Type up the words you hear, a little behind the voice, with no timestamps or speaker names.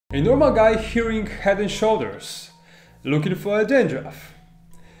A normal guy hearing Head and Shoulders, looking for a dandruff.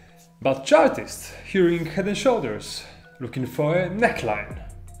 But chartist hearing Head and Shoulders, looking for a neckline.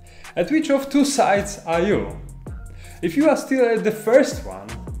 At which of two sides are you? If you are still at the first one,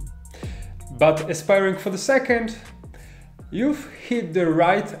 but aspiring for the second, you've hit the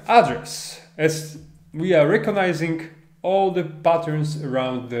right address, as we are recognizing all the patterns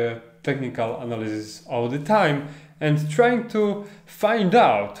around the technical analysis all the time and trying to find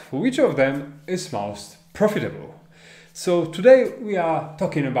out which of them is most profitable. So today we are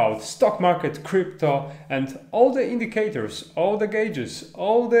talking about stock market, crypto, and all the indicators, all the gauges,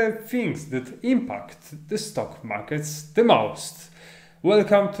 all the things that impact the stock markets the most.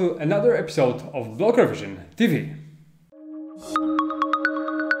 Welcome to another episode of Blockrevision TV.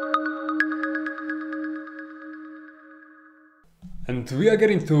 And we are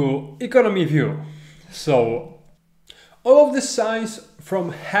getting to economy view. So all of the signs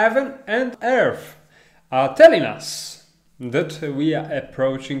from heaven and earth are telling us that we are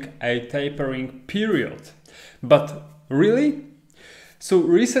approaching a tapering period. But really? So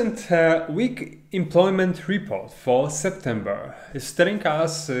recent week employment report for September is telling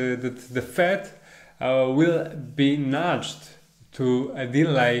us that the Fed will be nudged to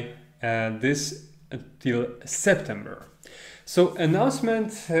delay this until September. So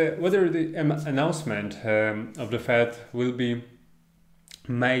announcement, whether the announcement of the Fed will be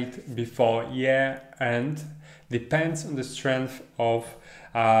made before year end depends on the strength of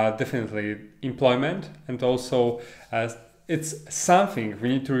definitely employment, and also it's something we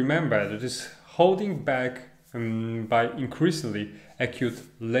need to remember that is holding back by increasingly acute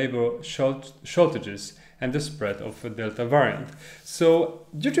labor shortages and the spread of the Delta variant. So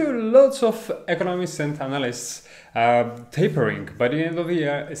due to lots of economists and analysts, tapering by the end of the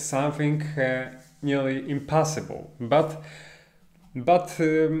year is something nearly impossible. But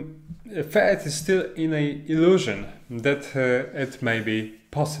Fed is still in an illusion that it may be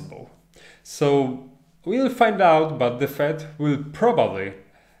possible. So we'll find out, but the Fed will probably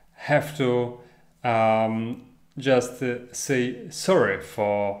have to just say sorry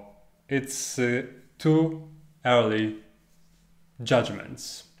for its too early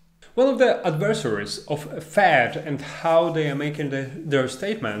judgments. One of the adversaries of Fed and how they are making their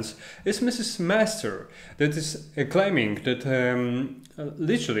statements is Mrs. Master, that is claiming that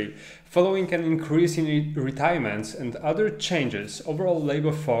literally following an increase in retirements and other changes, overall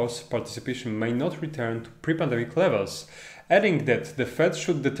labor force participation may not return to pre-pandemic levels, adding that the Fed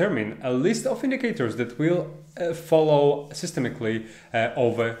should determine a list of indicators that will follow systemically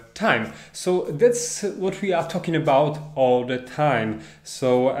over time. So that's what we are talking about all the time.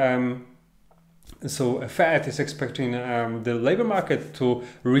 So Fed is expecting the labor market to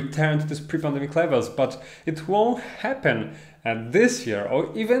return to these pre-pandemic levels, but it won't happen this year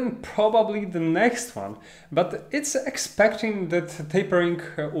or even probably the next one. But it's expecting that tapering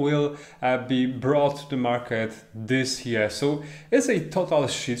will be brought to the market this year. So it's a total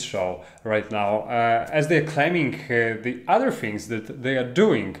shit show right now, as they're claiming the other things that they are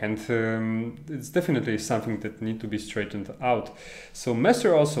doing, and it's definitely something that need to be straightened out. So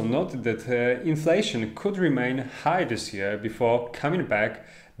Messer also noted that inflation could remain high this year before coming back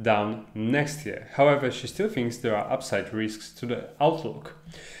down next year. However, she still thinks there are upside risks to the outlook.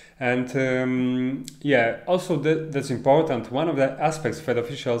 And also that's important. One of the aspects Fed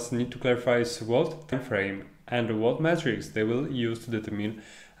officials need to clarify is what time frame and what metrics they will use to determine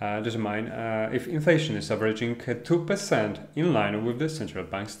if inflation is averaging 2% in line with the central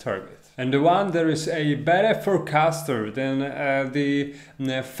bank's target. And the one there is a better forecaster than the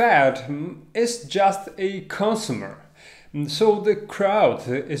Fed is just a consumer. So the crowd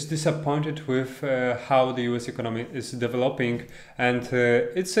is disappointed with how the US economy is developing, and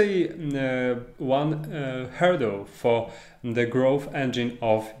it's a one hurdle for the growth engine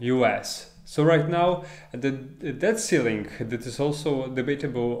of US. So right now, the debt ceiling, that is also a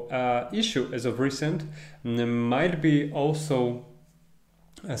debatable issue as of recent, might be also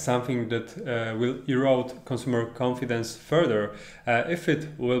something that will erode consumer confidence further if it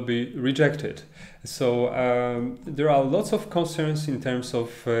will be rejected. So there are lots of concerns in terms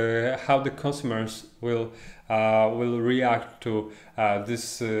of how the consumers will react to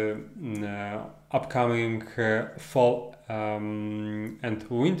this upcoming fall and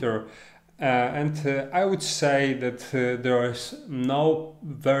winter. I would say that there is no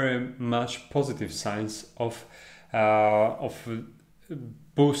very much positive signs of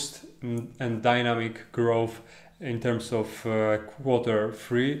boost and dynamic growth in terms of quarter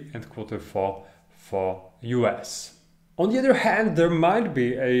 3 and quarter 4 for US. On the other hand, there might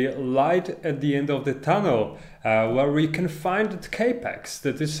be a light at the end of the tunnel where we can find that Capex,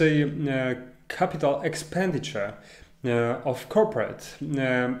 that is a capital expenditure of corporate,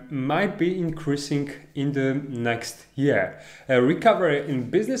 might be increasing in the next year. A recovery in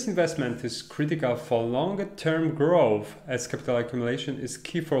business investment is critical for longer-term growth, as capital accumulation is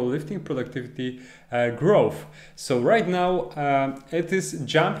key for lifting productivity growth. So right now it is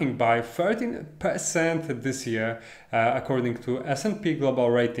jumping by 13% this year, according to S&P Global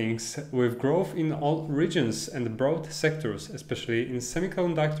Ratings, with growth in all regions and broad sectors, especially in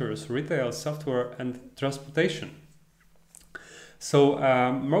semiconductors, retail, software, and transportation. So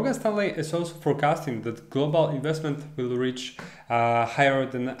Morgan Stanley is also forecasting that global investment will reach higher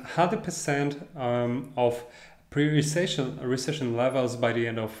than 100% of pre-recession levels by the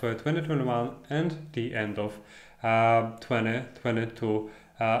end of 2021 and the end of 2022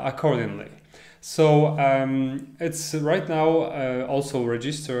 accordingly. So it's right now also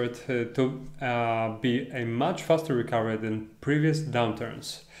registered to be a much faster recovery than previous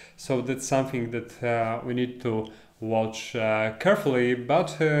downturns. So that's something that we need to watch carefully,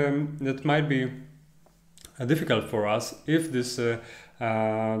 but that might be difficult for us if this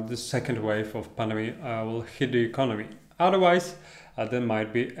second wave of pandemic will hit the economy. Otherwise, there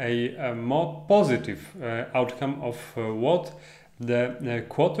might be a more positive outcome of what the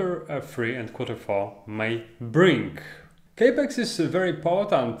quarter 3 and quarter 4 may bring. Capex is very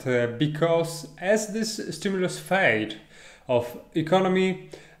important because as this stimulus fade of economy,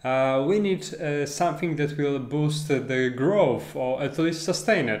 we need something that will boost the growth or at least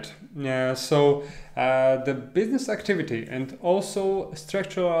sustain it. So the business activity and also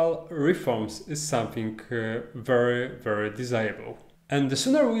structural reforms is something very, very desirable. And the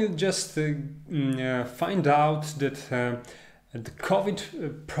sooner we'll just find out that the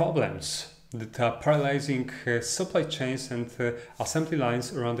COVID problems that are paralyzing supply chains and assembly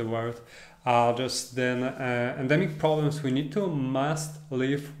lines around the world are just then endemic problems we must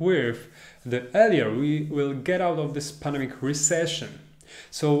live with, the earlier we will get out of this pandemic recession.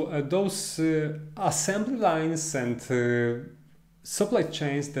 So those assembly lines and supply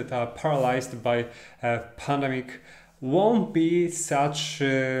chains that are paralyzed by pandemic won't be such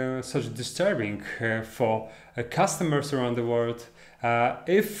disturbing for customers around the world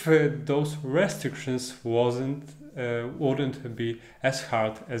if those restrictions wouldn't be as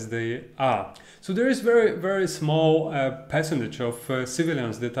hard as they are. So there is very, very small percentage of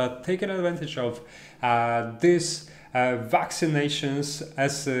civilians that are taking advantage of these vaccinations,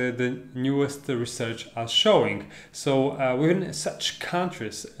 as the newest research are showing. So within such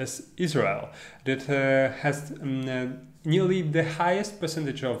countries as Israel, that has nearly the highest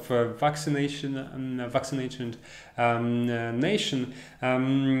percentage of vaccinated nation,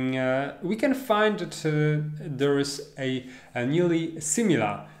 we can find that there is a nearly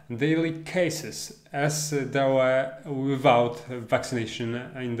similar daily cases as there were without vaccination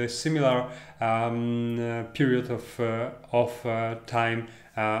in the similar period of time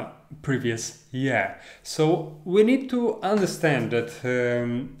previous year. So we need to understand that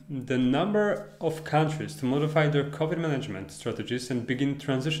the number of countries to modify their COVID management strategies and begin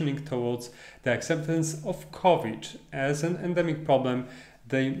transitioning towards the acceptance of COVID as an endemic problem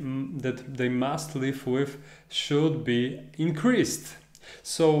that they must live with should be increased.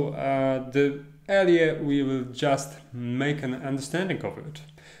 So the earlier we will just make an understanding of it,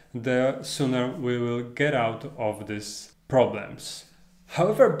 the sooner we will get out of these problems.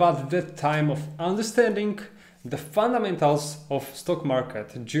 However, by the time of understanding the fundamentals of stock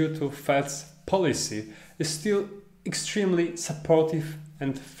market due to Fed's policy is still extremely supportive,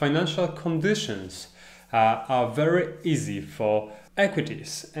 and financial conditions are very easy for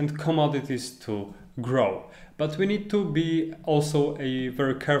equities and commodities to grow. But we need to be also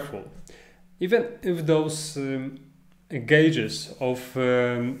very careful. Even if those gauges of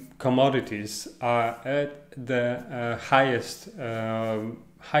commodities are at the highest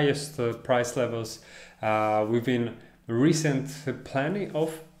price levels within recent plenty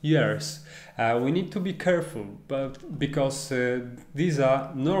of years, we need to be careful, but because these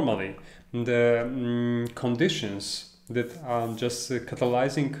are normally the conditions that are just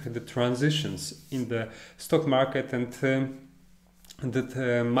catalyzing the transitions in the stock market, and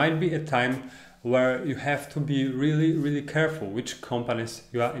that might be a time where you have to be really, really careful which companies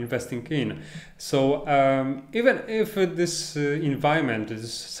you are investing in. So even if this environment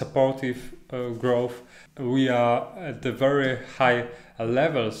is supportive growth, we are at the very high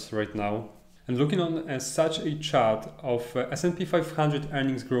levels right now. And looking on such a chart of S&P 500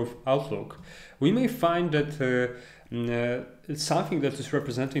 earnings growth outlook, we may find that it's something that is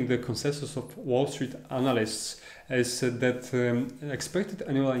representing the consensus of Wall Street analysts is that expected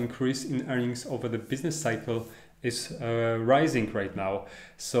annual increase in earnings over the business cycle is rising right now.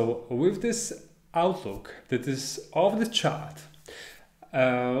 So with this outlook that is of the chart,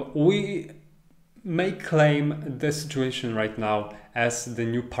 we may claim the situation right now as the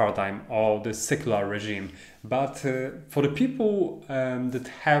new paradigm or the secular regime. But for the people that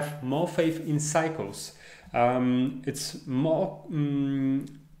have more faith in cycles, it's more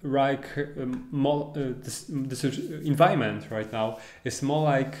like this environment right now is more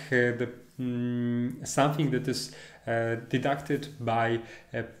like something that is deducted by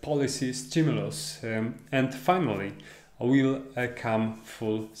policy stimulus, and finally will come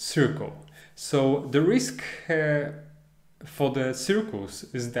full circle. So the risk for the circles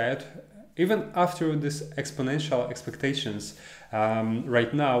is that even after this exponential expectations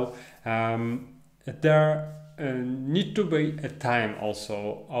right now, there need to be a time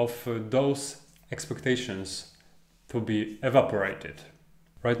also of those expectations to be evaporated.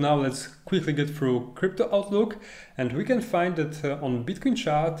 Right now, let's quickly get through crypto outlook, and we can find that on Bitcoin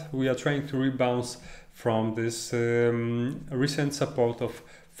chart we are trying to rebound from this recent support of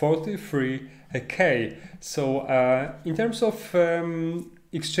 43k. So in terms of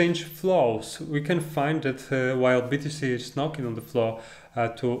exchange flows, we can find that while BTC is knocking on the floor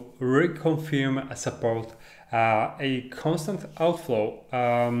to reconfirm a support, a constant outflow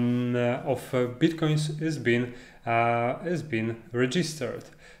of bitcoins is being registered.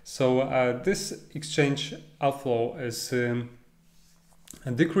 So this exchange outflow is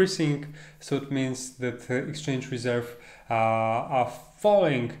decreasing, so it means that exchange reserve are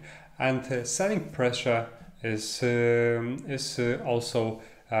falling, and selling pressure is also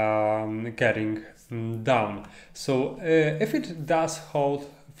getting down. So if it does hold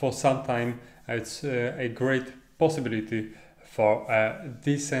for some time, it's a great possibility for a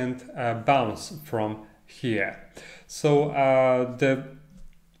decent bounce from here. So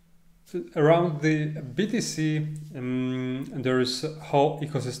around the BTC, there is a whole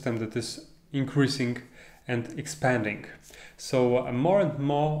ecosystem that is increasing and expanding. So more and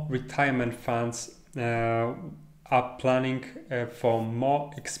more retirement funds are planning for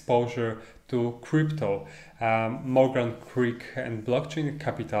more exposure to crypto. Morgan Creek and Blockchain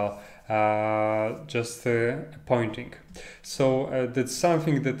Capital just pointing. So that's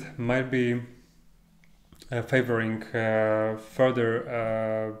something that might be favoring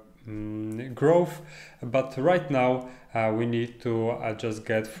further growth, but right now we need to just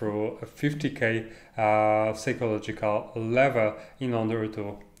get through a 50k psychological level in order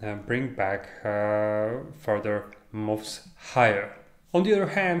to bring back further moves higher. On the other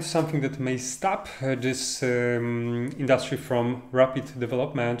hand, something that may stop this industry from rapid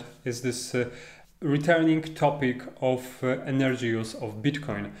development is this returning topic of energy use of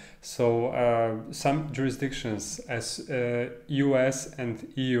Bitcoin. So some jurisdictions as US and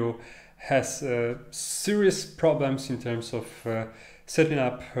EU has serious problems in terms of setting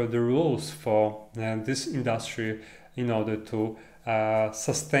up the rules for this industry in order to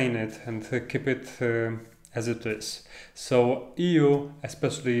sustain it and keep it as it is. So EU,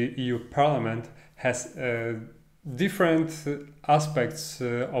 especially EU Parliament, has different aspects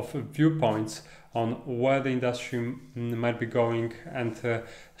of viewpoints on where the industry might be going, and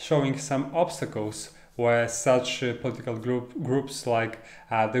showing some obstacles where such political groups like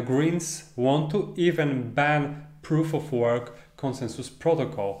the Greens want to even ban proof of work consensus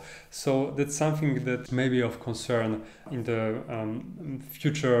protocol. So that's something that may be of concern in the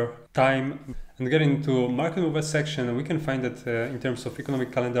future time. And getting into market mover section, we can find that in terms of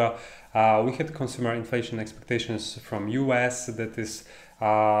economic calendar, we had consumer inflation expectations from US that is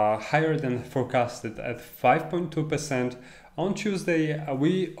higher than forecasted at 5.2%. On Tuesday,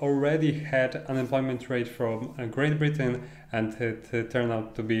 we already had unemployment rate from Great Britain, and it turned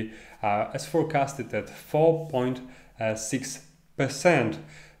out to be as forecasted at 4.6%.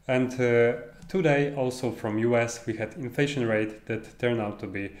 And today, also from US, we had inflation rate that turned out to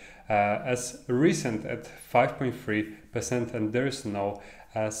be as recent at 5.3%, and there is no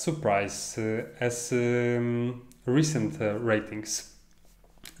surprise as recent ratings.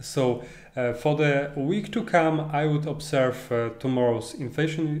 So for the week to come, I would observe tomorrow's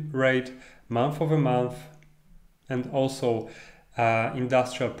inflation rate month over month, and also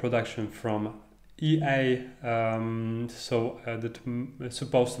industrial production from EA, so that's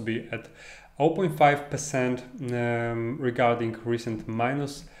supposed to be at 0.5% regarding recent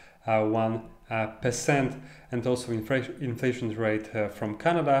minus 1 percent, and also inflation rate from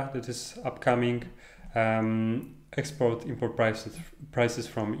Canada that is upcoming, export-import prices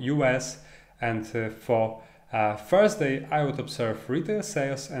from US, and for Thursday I would observe retail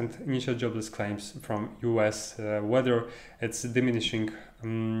sales and initial jobless claims from US, whether it's diminishing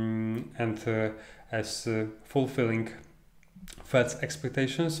and as fulfilling Fed's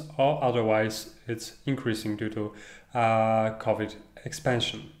expectations, or otherwise it's increasing due to COVID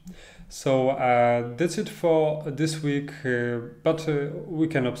expansion. So that's it for this week, but we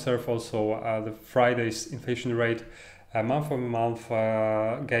can observe also the Friday's inflation rate, month-over-month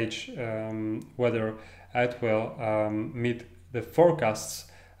gauge, whether it will meet the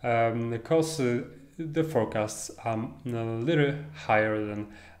forecasts, because the forecasts are a little higher than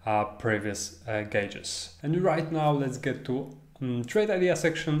previous gauges. And right now let's get to trade idea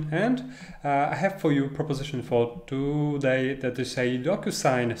section, and I have for you proposition for today that is a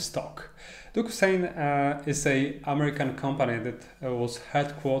DocuSign stock. DocuSign is a American company that was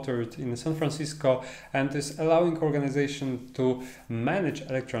headquartered in San Francisco and is allowing organizations to manage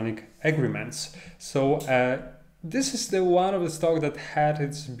electronic agreements. So this is the one of the stock that had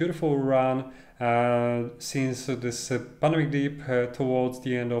its beautiful run since this pandemic dip towards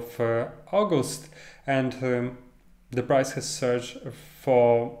the end of August, and the price has surged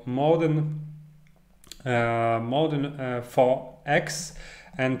for more than 4x,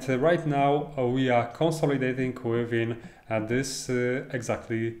 and right now we are consolidating within this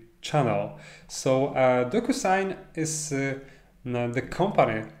exactly channel. So DocuSign is the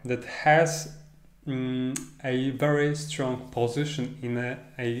company that has a very strong position in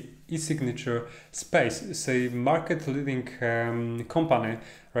a e-signature space. It's a market-leading company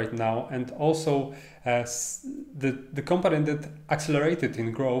right now, and also the company that accelerated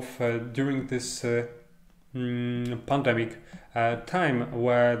in growth during this pandemic time,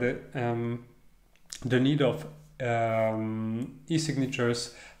 where the need of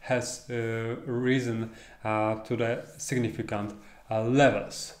e-signatures has risen to the significant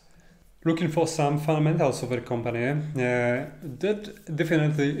levels. Looking for some fundamentals of the company, that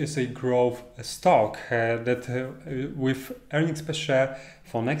definitely is a growth stock that with earnings per share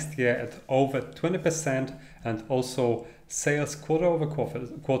for next year at over 20%, and also sales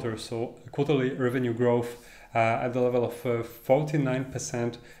quarter-over-quarter, so quarterly revenue growth at the level of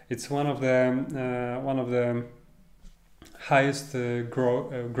 49%. It's one of the highest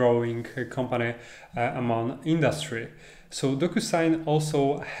growing company among industry. So DocuSign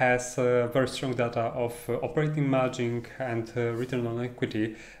also has very strong data of operating margin and return on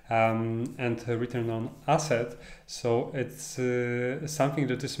equity and return on asset. So it's something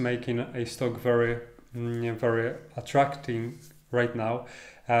that is making a stock very attractive right now.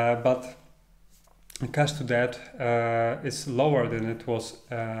 But cash to debt is lower than it was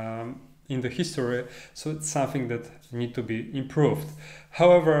in the history, so it's something that needs to be improved.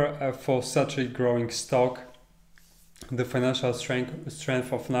 However, for such a growing stock, the financial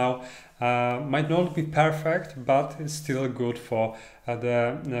strength of now might not be perfect, but it's still good for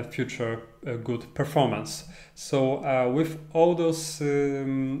the future good performance. So with all those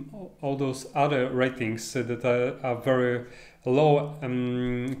other ratings that are very low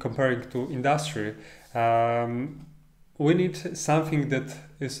comparing to industry, we need something that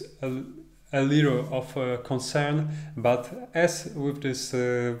is a little of concern. But as with this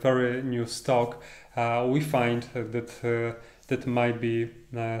very new stock, we find that that might be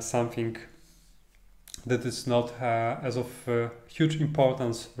something that is not as of huge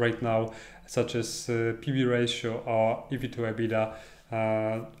importance right now, such as PB ratio or EV to EBITDA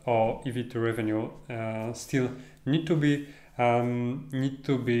or EV to revenue still need to be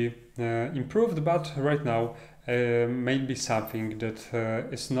improved, but right now may be something that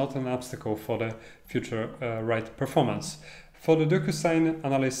is not an obstacle for the future right performance. For the DocuSign,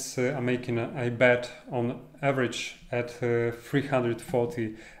 analysts are making a bet on average at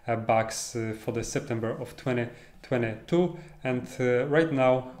 $340 for the September of 2022, and right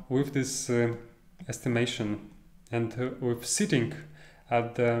now with this estimation and with sitting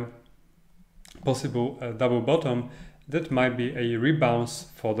at the possible double bottom, that might be a rebound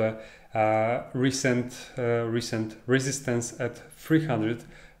for the recent resistance at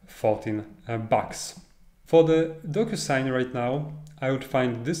 $314. For the DocuSign right now, I would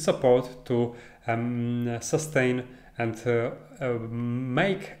find this support to sustain and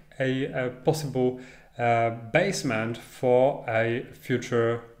make a possible basement for a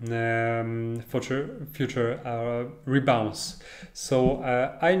future rebounds. So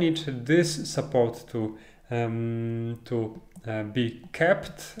I need this support to be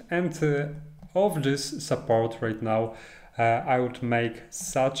kept, and of this support right now I would make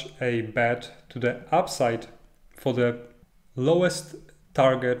such a bet to the upside for the lowest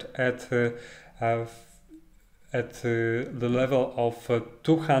target at the level of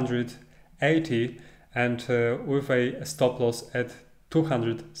 280 and with a stop loss at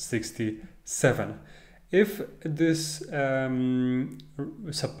 267. If this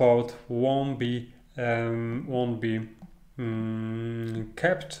support won't be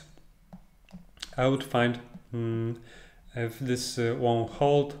kept, I would find if this won't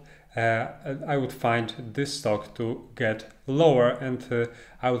hold, I would find this stock to get lower, and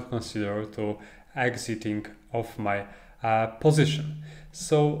I would consider to exiting of my position.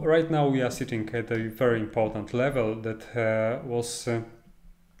 So right now we are sitting at a very important level that was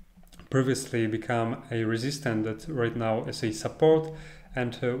previously become a resistance that right now is a support,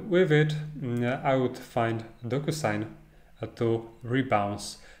 and with it I would find DocuSign to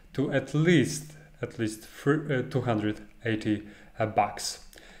rebound to at least 280 bucks.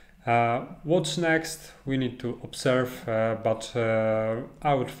 What's next? We need to observe, but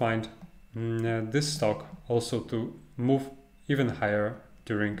I would find this stock also to move even higher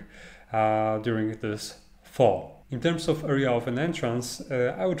during this fall. In terms of area of an entrance,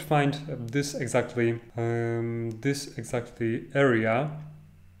 I would find this exactly area.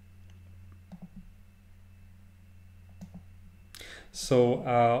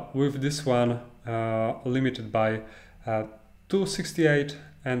 So with this one limited by 268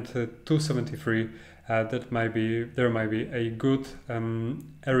 and 273, there might be a good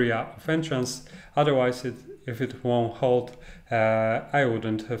area of entrance. Otherwise, if it won't hold, I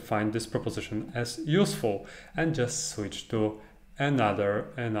wouldn't find this proposition as useful and just switch to another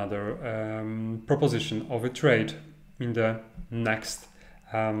proposition of a trade in the next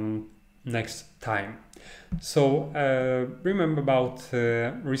time. So remember about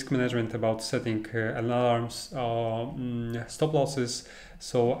risk management, about setting alarms or stop losses.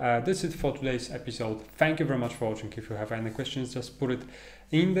 So that's it for today's episode. Thank you very much for watching. If you have any questions, just put it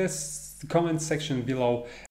in the comment section below.